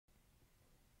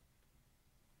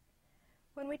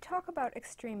When we talk about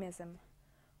extremism,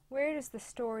 where does the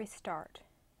story start?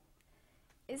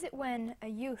 Is it when a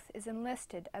youth is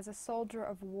enlisted as a soldier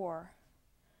of war?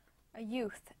 A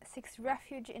youth seeks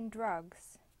refuge in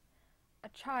drugs? A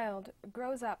child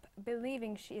grows up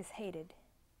believing she is hated?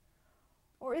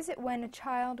 Or is it when a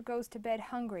child goes to bed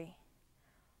hungry?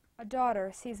 A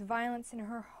daughter sees violence in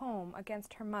her home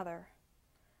against her mother?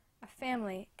 A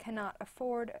family cannot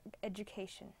afford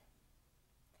education?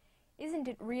 Isn't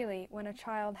it really when a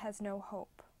child has no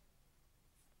hope?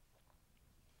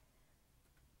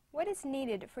 What is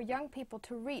needed for young people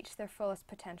to reach their fullest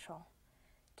potential?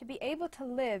 To be able to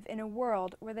live in a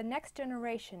world where the next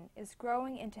generation is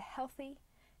growing into healthy,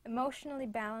 emotionally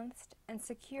balanced, and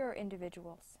secure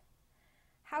individuals?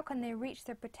 How can they reach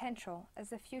their potential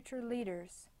as the future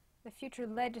leaders, the future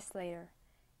legislator,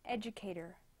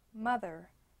 educator, mother,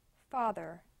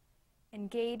 father,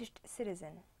 engaged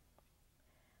citizen?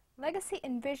 Legacy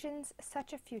envisions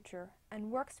such a future and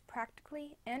works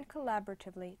practically and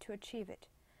collaboratively to achieve it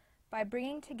by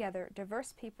bringing together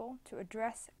diverse people to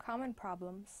address common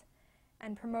problems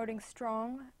and promoting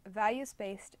strong,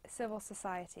 values-based civil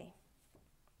society.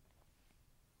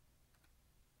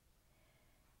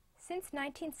 Since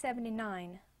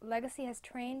 1979, Legacy has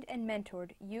trained and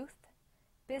mentored youth,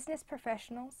 business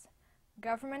professionals,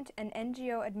 government and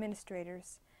NGO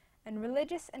administrators, and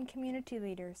religious and community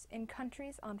leaders in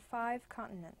countries on 5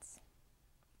 continents.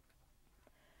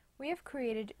 We have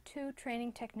created 2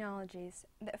 training technologies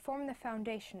that form the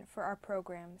foundation for our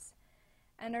programs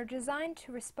and are designed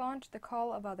to respond to the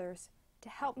call of others to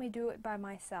help me do it by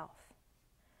myself.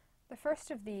 The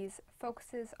first of these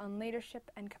focuses on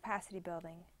leadership and capacity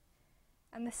building,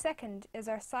 and the second is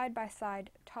our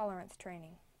side-by-side tolerance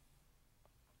training.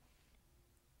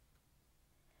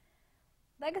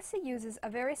 Legacy uses a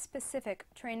very specific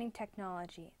training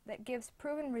technology that gives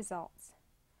proven results.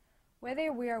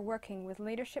 Whether we are working with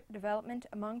leadership development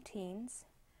among teens,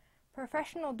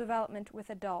 professional development with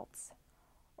adults,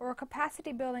 or a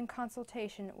capacity building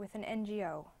consultation with an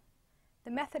NGO,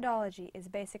 the methodology is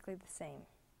basically the same.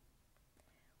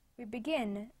 We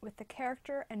begin with the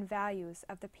character and values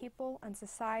of the people and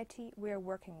society we are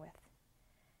working with,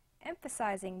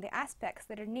 emphasizing the aspects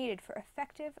that are needed for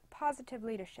effective, positive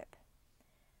leadership.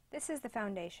 This is the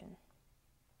foundation.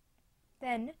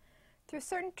 Then, through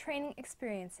certain training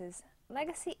experiences,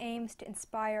 Legacy aims to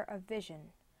inspire a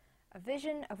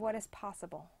vision of what is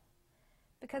possible.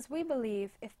 Because we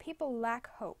believe if people lack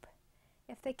hope,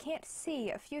 if they can't see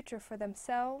a future for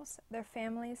themselves, their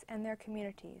families, and their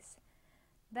communities,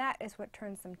 that is what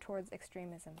turns them towards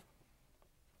extremism.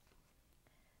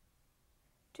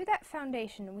 To that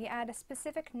foundation, we add a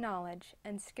specific knowledge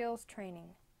and skills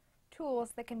training,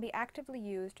 tools that can be actively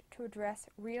used to address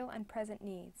real and present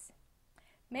needs.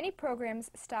 Many programs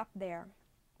stop there,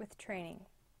 with training.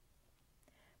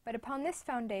 But upon this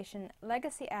foundation,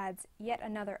 Legacy adds yet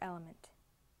another element: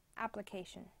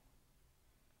 application.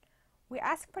 We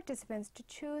ask participants to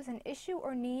choose an issue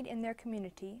or need in their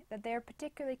community that they are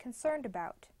particularly concerned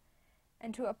about,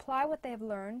 and to apply what they have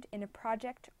learned in a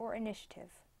project or initiative.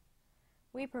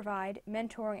 We provide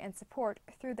mentoring and support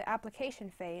through the application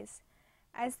phase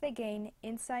as they gain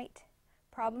insight,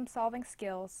 problem-solving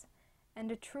skills,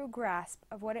 and a true grasp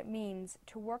of what it means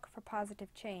to work for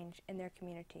positive change in their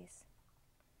communities.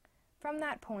 From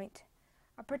that point,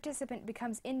 a participant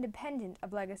becomes independent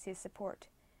of Legacy's support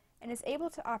and is able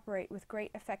to operate with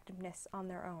great effectiveness on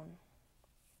their own.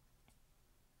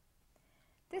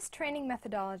 This training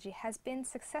methodology has been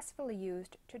successfully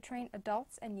used to train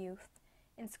adults and youth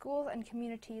in schools and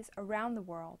communities around the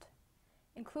world,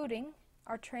 including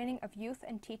our training of youth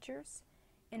and teachers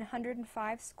in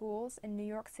 105 schools in New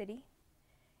York City,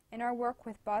 in our work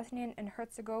with Bosnian and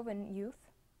Herzegovin youth,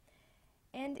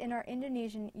 and in our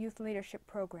Indonesian youth leadership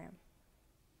program.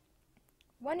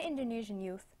 One Indonesian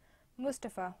youth,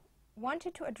 Mustafa,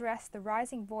 wanted to address the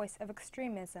rising voice of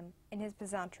extremism in his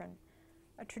pesantren,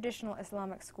 a traditional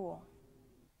Islamic school.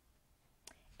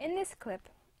 In this clip,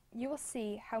 you will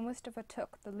see how Mustafa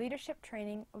took the leadership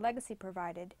training Legacy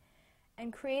provided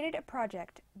and created a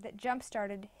project that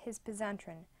jump-started his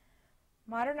pesantren,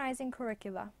 modernizing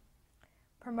curricula,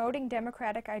 promoting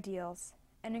democratic ideals,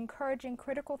 and encouraging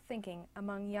critical thinking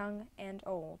among young and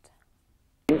old.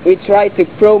 We try to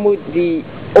promote the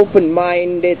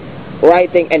open-minded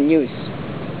writing and news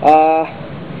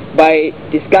by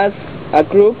discuss a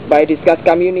group, by discuss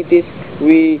communities.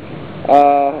 We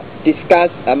discuss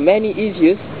many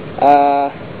issues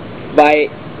by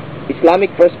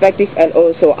Islamic perspective and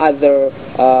also other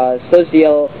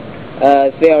social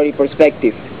theory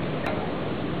perspective.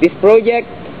 This project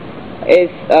is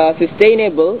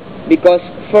sustainable because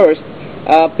first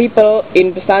people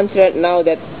in Pesantren know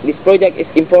that this project is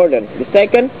important. The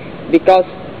second, because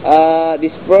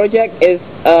this project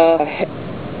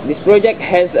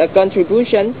has a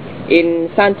contribution in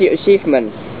santri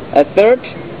achievement. Third,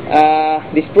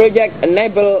 this project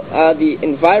enable the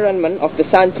environment of the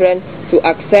Pesantren to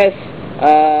access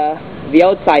the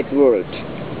outside world.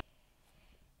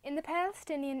 In the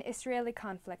Palestinian-Israeli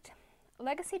conflict,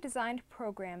 Legacy designed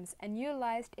programs and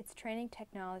utilized its training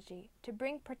technology to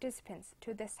bring participants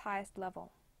to this highest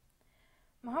level.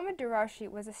 Mohammed Darashi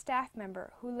was a staff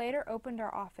member who later opened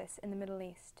our office in the Middle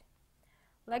East.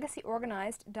 Legacy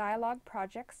organized dialogue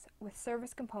projects with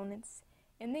service components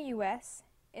in the U.S.,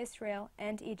 Israel,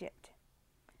 and Egypt.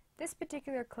 This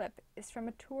particular clip is from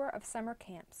a tour of summer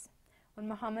camps, when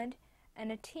Mohammed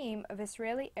and a team of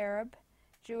Israeli Arab,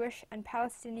 Jewish, and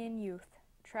Palestinian youth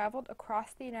traveled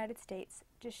across the United States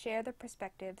to share their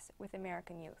perspectives with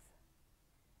American youth.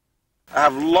 I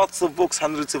have lots of books,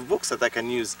 hundreds of books that I can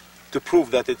use to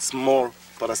prove that it's more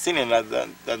Palestinian land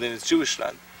than it's Jewish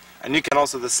land. And you can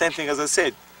also, the same thing as I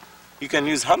said, you can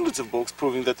use hundreds of books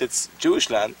proving that it's Jewish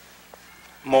land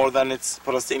more than it's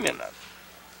Palestinian land.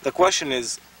 The question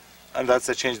is, and that's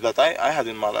a change that I had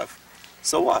in my life,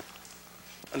 so what?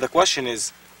 And the question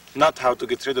is not how to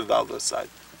get rid of the other side.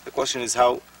 The question is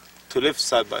how to live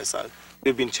side by side.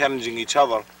 We've been challenging each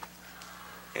other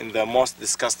in the most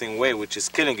disgusting way, which is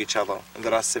killing each other in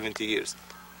the last 70 years.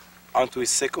 Aren't we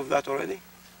sick of that already?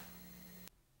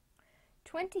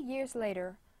 20 years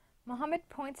later, Mohammed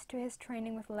points to his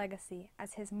training with Legacy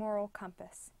as his moral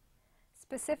compass,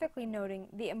 specifically noting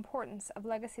the importance of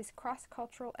Legacy's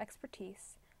cross-cultural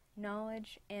expertise,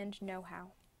 knowledge, and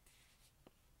know-how.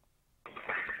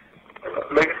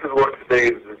 Legacy's work today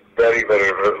is very,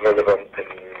 very relevant in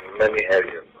many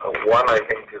areas. One, I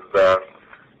think, is the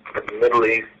Middle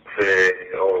East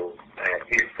or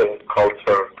Eastern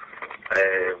culture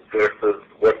versus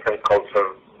Western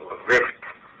culture rift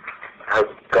has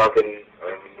gotten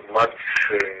much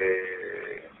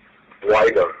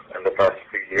wider in the past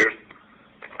few years,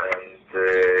 and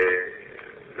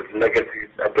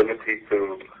Legacy's ability to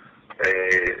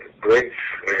bridge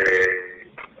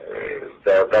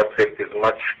that rift is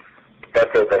much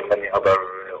better than many other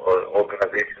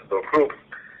organizations or groups,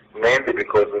 mainly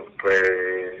because of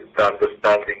the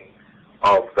understanding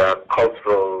of the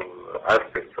cultural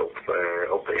aspects of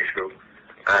the issue.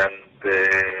 And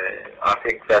I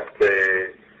think that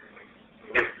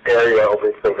this area of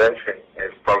intervention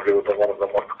is probably one of the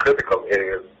most critical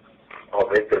areas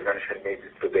of intervention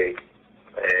needed today.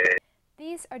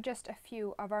 These are just a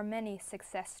few of our many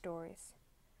success stories.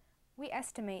 We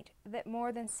estimate that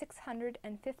more than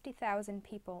 650,000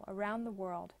 people around the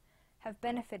world have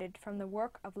benefited from the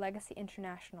work of Legacy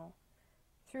International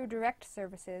through direct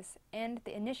services and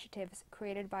the initiatives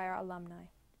created by our alumni.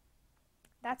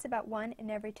 That's about 1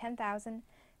 in every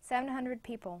 10,700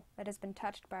 people that has been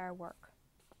touched by our work.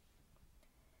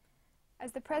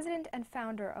 As the president and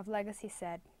founder of Legacy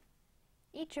said,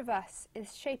 each of us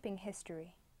is shaping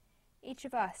history. Each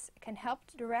of us can help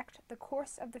to direct the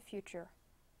course of the future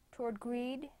toward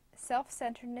greed,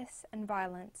 self-centeredness, and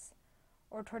violence,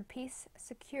 or toward peace,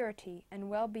 security, and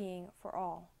well-being for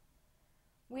all.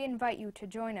 We invite you to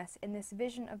join us in this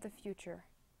vision of the future,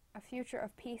 a future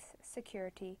of peace,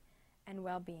 security, and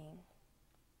well-being.